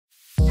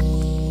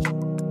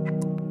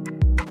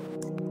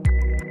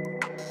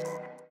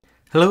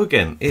Hello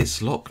again,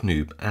 it's Lock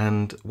Noob,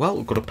 and well,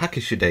 we've got a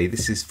package today.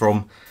 This is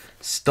from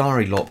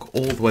Starry Lock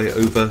all the way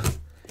over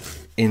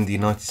in the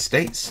United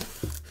States,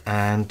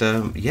 and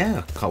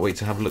yeah, can't wait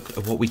to have a look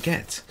at what we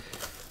get.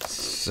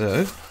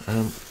 So,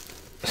 I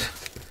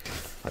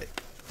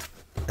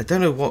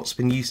don't know what's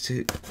been used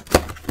to.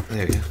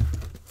 There we go.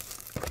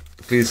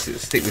 Please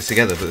stick this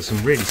together, but there's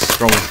some really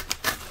strong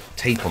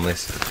tape on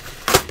this.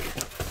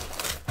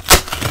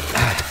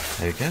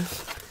 There we go.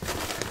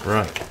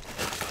 Right.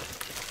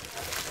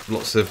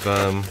 Lots of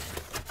I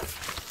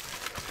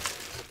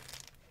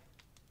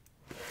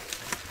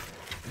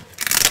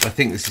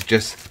think this is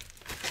just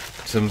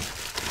some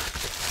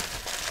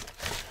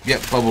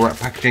bubble wrap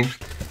packaging,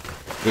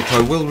 which I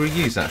will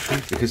reuse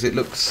actually because it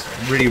looks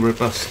really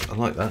robust. I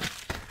like that.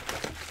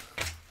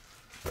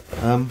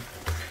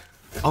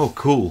 Oh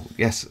cool,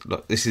 yes,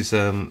 look, this is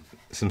some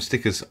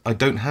stickers. I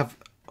don't have,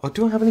 oh,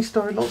 do I have any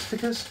Starry Lock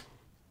stickers?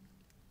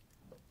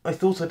 I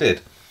thought I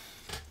did,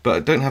 but I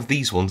don't have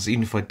these ones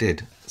even if I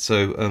did.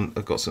 So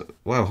I've got some,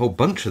 wow, a whole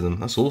bunch of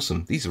them. That's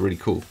awesome. These are really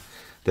cool.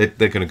 They're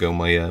going to go on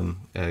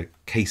my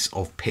case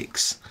of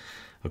picks.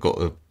 I've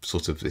got a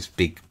sort of this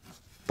big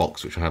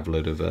box which I have a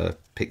load of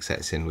pick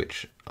sets in,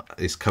 which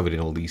is covered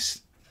in all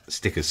these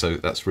stickers. So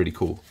that's really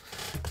cool.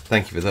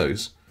 Thank you for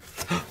those.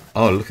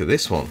 Oh, look at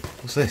this one.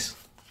 What's this?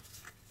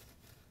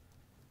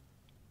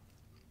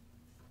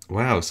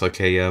 Wow, it's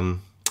like a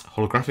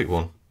holographic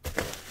one.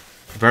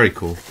 Very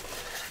cool.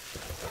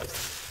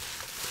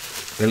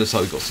 It looks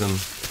like we've got some,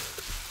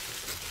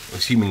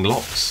 assuming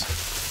locks.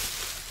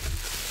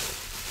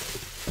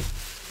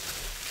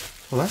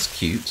 Well, that's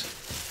cute.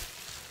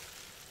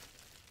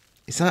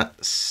 Is that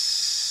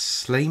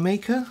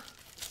Slaymaker?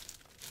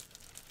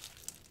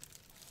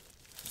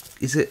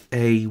 Is it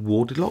a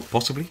warded lock?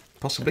 Possibly.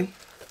 Possibly.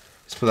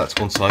 Let's put that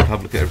to one side. Have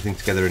a look at everything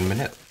together in a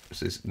minute.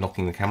 This is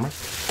knocking the camera.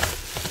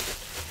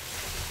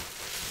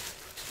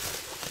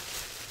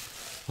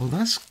 Oh,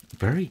 that's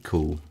very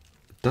cool.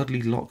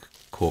 Dudley Lock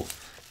Corp.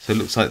 So it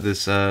looks like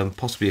there's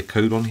possibly a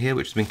code on here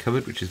which has been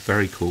covered, which is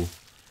very cool.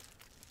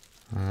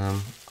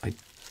 I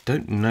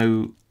don't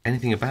know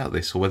anything about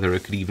this or whether I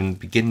could even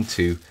begin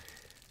to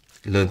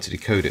learn to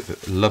decode it,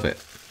 but love it.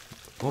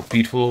 What a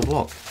beautiful old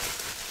lock.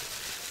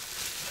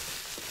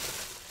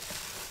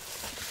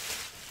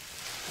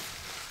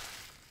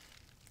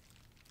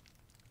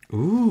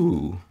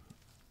 Ooh.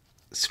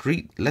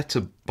 Street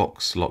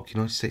letterbox lock,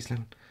 United States.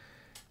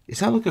 Is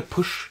that like a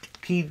push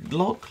key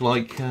lock?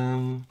 Like,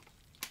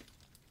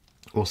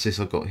 what's this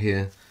I've got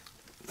here?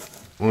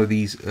 One of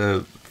these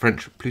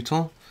French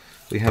Pluton.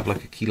 We have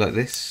like a key like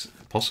this,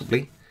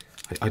 possibly.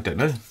 I don't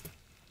know.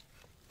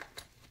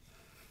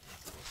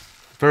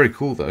 Very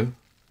cool though.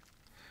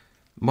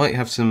 Might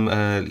have some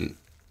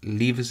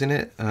levers in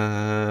it.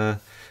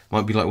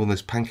 Might be like one of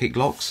those pancake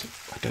locks.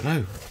 I don't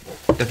know.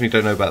 Definitely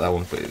don't know about that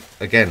one. But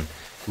again,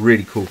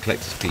 really cool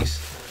collector's piece.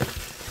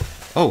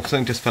 Oh,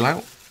 something just fell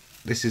out.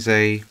 This is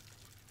a...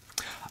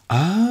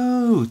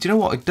 Oh, do you know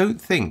what? I don't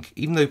think,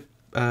 even though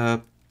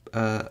I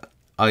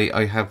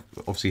have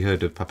obviously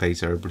heard of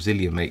Papé's, they're a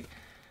Brazilian make.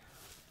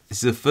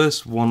 This is the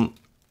first one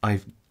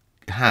I've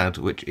had,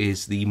 which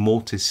is the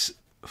mortise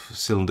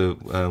cylinder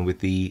with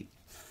the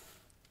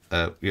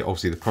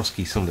obviously the cross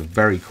key cylinder.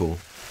 Very cool.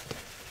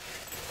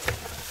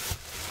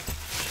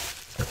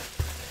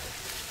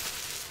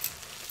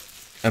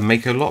 A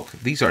Mako lock.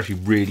 These are actually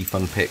really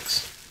fun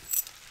picks.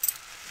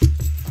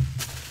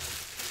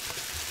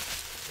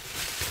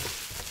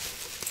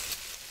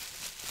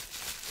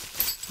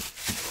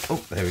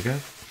 Oh, there we go.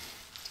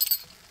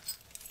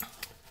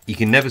 You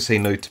can never say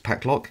no to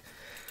pack lock.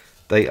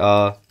 They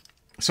are,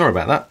 sorry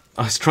about that.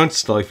 I was trying to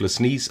stifle a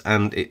sneeze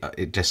and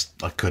it just,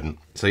 I couldn't.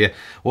 So yeah,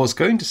 what I was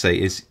going to say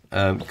is,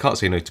 you can't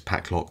say no to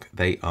pack lock.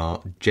 They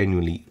are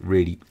genuinely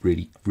really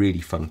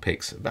fun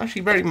picks.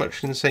 Actually very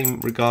much in the same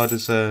regard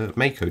as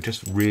Mako,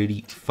 just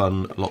really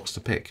fun locks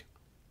to pick.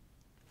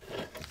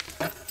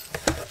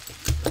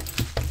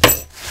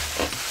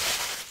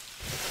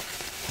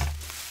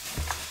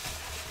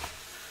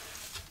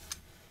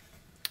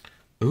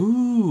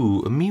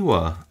 Ooh, a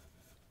Miwa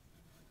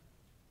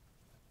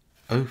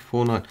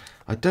 049.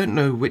 I don't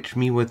know which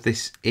Miwa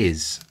this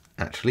is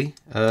actually.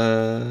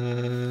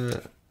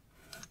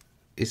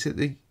 Is it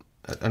the?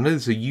 I know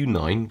there's a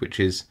U9, which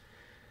is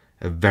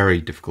a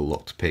very difficult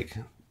lock to pick.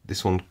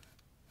 This one,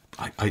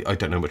 I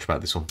don't know much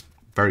about this one.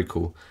 Very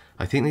cool.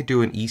 I think they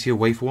do an easier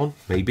way for one.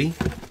 Maybe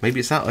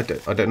it's that.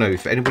 I don't know.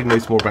 If anybody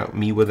knows more about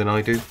Miwa than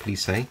I do,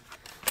 please say.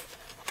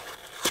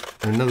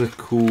 Another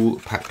cool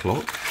pack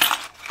lock.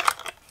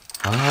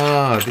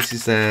 Ah, this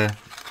is their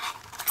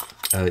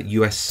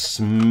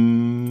US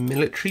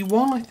military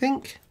one, I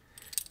think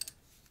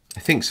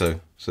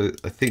so. So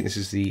I think this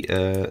is the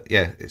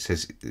yeah, it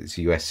says it's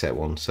a US set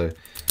one. So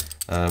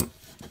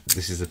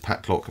this is the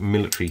pack lock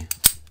military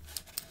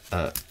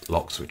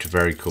locks, which are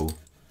very cool.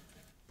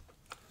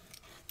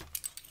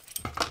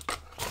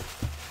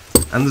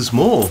 And there's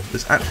more.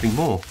 There's actually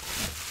more.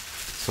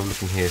 So I'm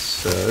looking here.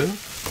 So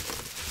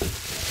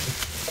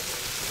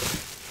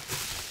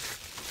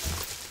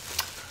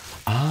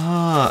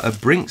a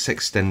Brinks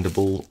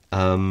extendable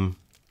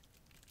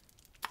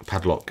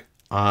padlock.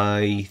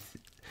 I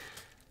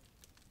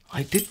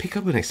did pick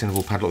up an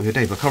extendable padlock the other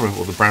day, but I can't remember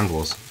what the brand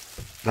was.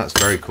 That's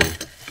very cool.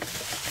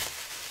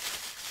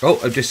 Oh,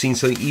 I've just seen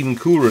something even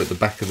cooler at the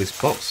back of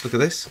this box. Look at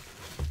this.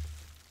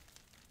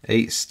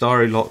 A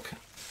Starry's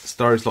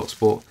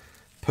Locksport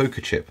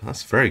poker chip.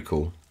 That's very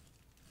cool.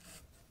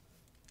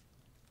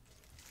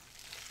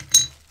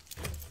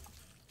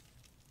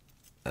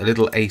 A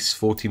little Ace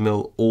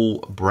 40mm all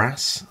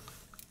brass.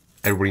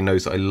 Everybody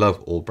knows that I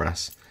love all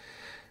brass.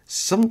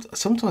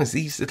 Sometimes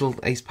these little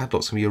Ace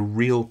padlocks can be a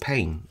real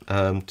pain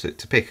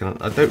to pick, and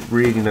I don't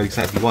really know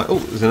exactly why. Oh,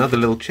 there's another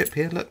little chip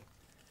here, look.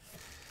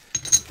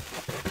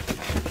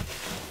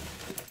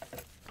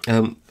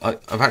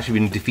 I've actually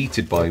been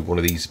defeated by one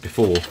of these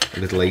before, a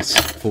little Ace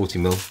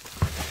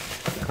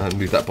 40mm. I'll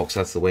move that box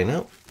out of the way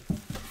now.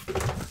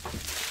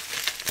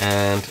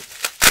 And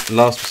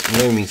last but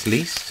no means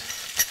least,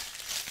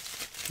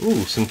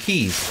 ooh, some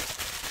keys.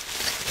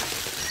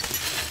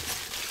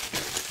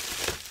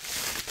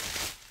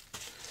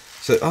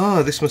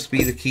 So, this must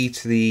be the key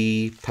to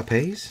the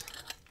papes.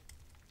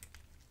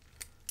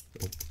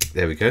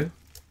 There we go.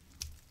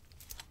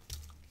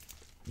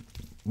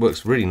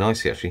 Works really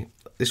nicely, actually.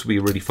 This will be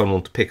a really fun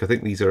one to pick. I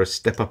think these are a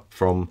step up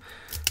from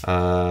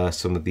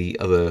some of the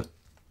other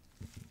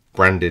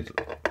branded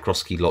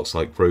cross key locks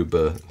like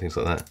Rober and things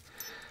like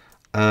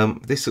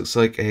that. This looks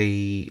like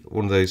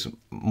one of those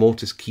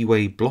mortise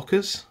keyway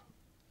blockers.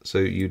 So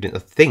I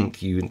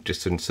think you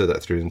just insert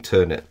that through and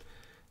turn it,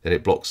 then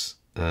it blocks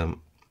a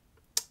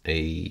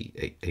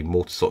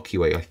mortise lock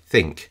keyway. I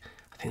think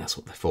that's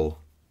what they're for.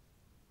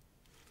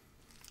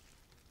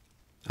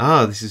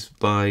 This is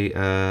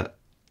by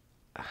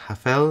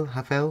Havel.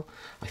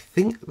 I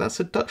think that's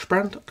a Dutch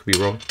brand. I could be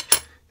wrong.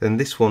 Then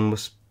this one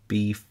must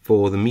be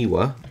for the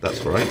Miwa.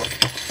 That's right.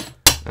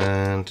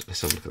 And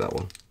let's have a look at that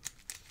one.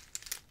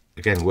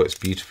 Again, works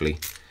beautifully.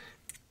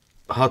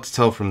 Hard to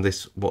tell from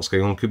this what's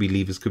going on. Could be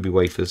levers, could be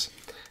wafers,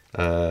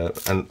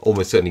 and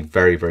almost certainly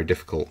very, very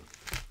difficult.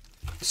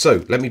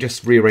 So let me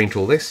just rearrange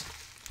all this,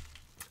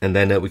 and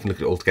then we can look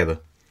at it all together.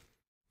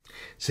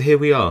 So here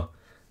we are.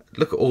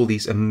 Look at all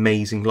these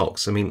amazing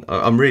locks. I mean,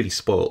 I'm really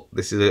spoilt.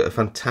 This is a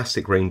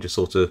fantastic range of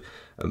sort of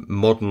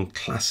modern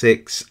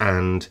classics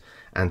and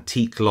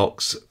antique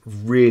locks.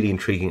 Really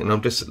intriguing, and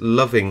I'm just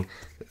loving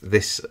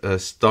this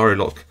Starry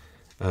Lock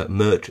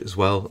merch as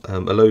well. A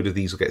load of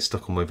these will get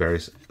stuck on my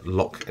various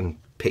lock and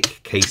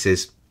pick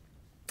cases,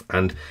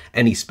 and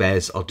any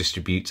spares I'll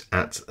distribute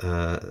at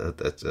a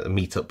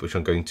meetup which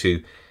I'm going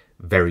to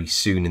very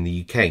soon in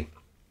the UK.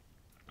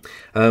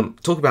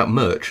 Talk about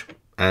merch,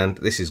 and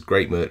this is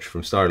great merch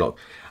from Starry Lock.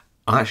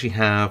 I actually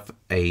have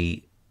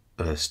a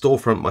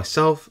storefront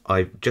myself.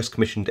 I've just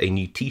commissioned a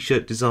new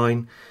t-shirt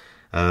design.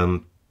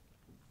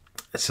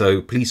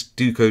 So please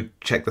do go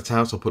check that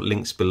out. I'll put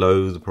links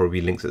below. There'll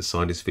probably be links at the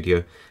side of this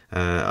video.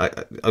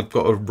 I've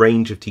got a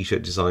range of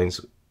t-shirt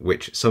designs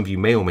which some of you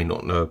may or may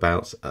not know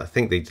about. I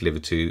think they deliver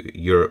to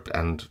Europe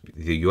and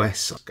the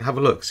US. Have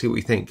a look, see what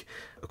you think.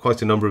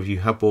 Quite a number of you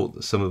have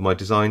bought some of my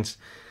designs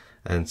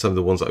and some of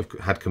the ones that I've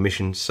had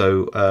commissioned.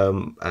 So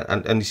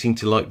and you seem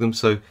to like them.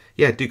 So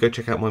yeah, do go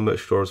check out my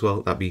merch store as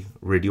well. That'd be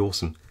really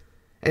awesome.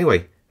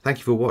 Anyway, thank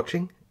you for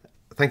watching.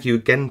 Thank you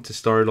again to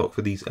Starry Lock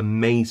for these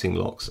amazing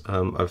locks.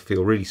 I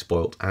feel really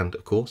spoilt, and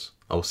of course,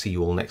 I'll see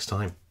you all next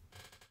time.